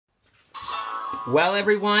Well,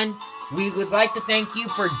 everyone, we would like to thank you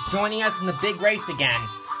for joining us in the big race again.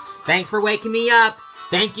 Thanks for waking me up.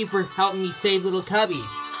 Thank you for helping me save little Cubby.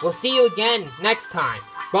 We'll see you again next time.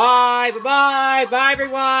 Bye, bye, bye,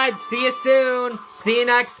 everyone. See you soon. See you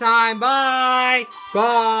next time. Bye,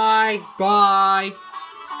 bye, bye.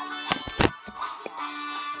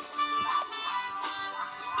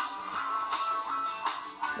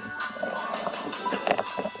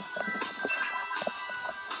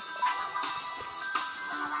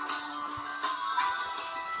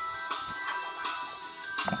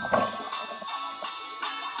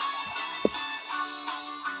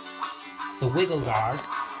 The Wiggles are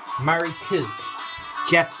Murray Kook,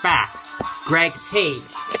 Jeff Fatt, Greg Page,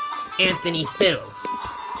 Anthony Fiddles,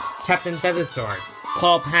 Captain Feathersword,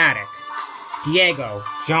 Paul Paddock, Diego,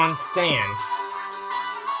 John Stan.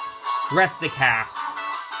 Rest of the cast.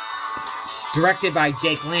 Directed by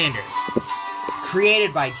Jake Landers.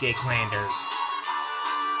 Created by Jake Landers.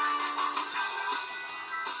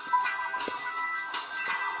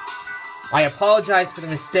 I apologize for the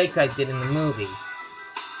mistakes I did in the movie.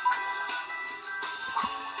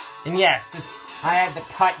 And yes, I had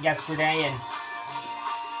to cut yesterday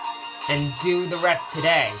and do the rest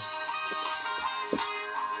today.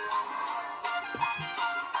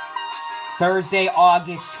 Thursday,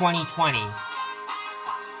 August 2020.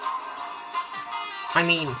 I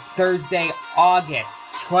mean, Thursday, August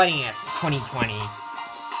 20th, 2020.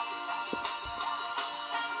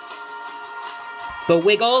 The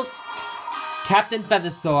Wiggles, Captain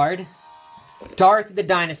Feathersword, Dorothy the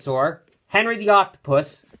Dinosaur, Henry the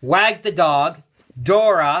Octopus, Wags the Dog,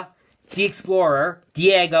 Dora, the Explorer,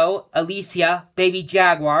 Diego, Alicia, Baby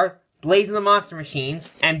Jaguar, Blaze and the Monster Machines,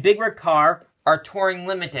 and Big Red Car are touring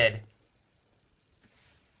limited.